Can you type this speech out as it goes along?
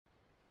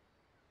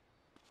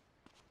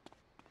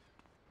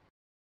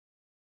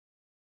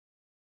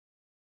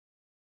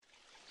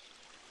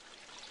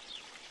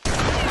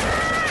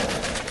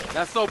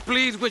Not so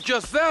pleased with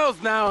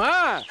yourselves now,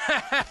 huh?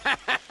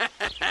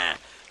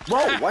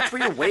 Whoa, watch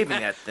where you're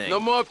waving that thing. No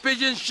more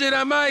pigeon shit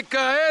on my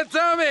car, eh,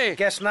 Tommy?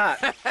 Guess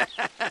not.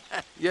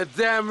 You're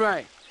damn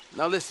right.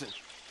 Now listen,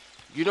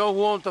 you know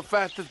who owns the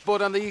fastest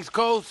boat on the East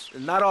Coast?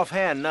 Not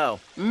offhand, no.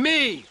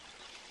 Me!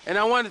 And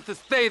I want it to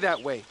stay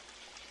that way.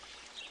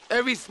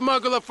 Every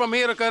smuggler from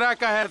here to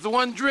Caracas has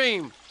one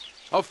dream,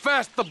 a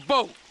faster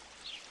boat.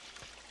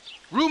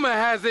 Rumor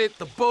has it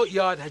the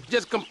boatyard has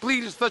just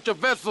completed such a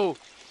vessel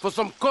for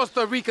some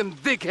Costa Rican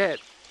dickhead.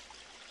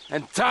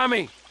 And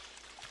Tommy,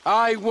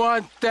 I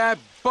want that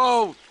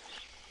boat.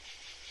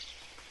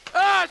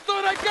 Ah, I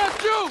thought I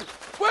got you!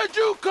 Where'd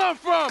you come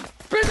from?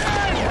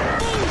 Pinhead!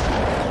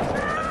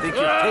 I think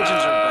your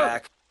pigeons are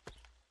back.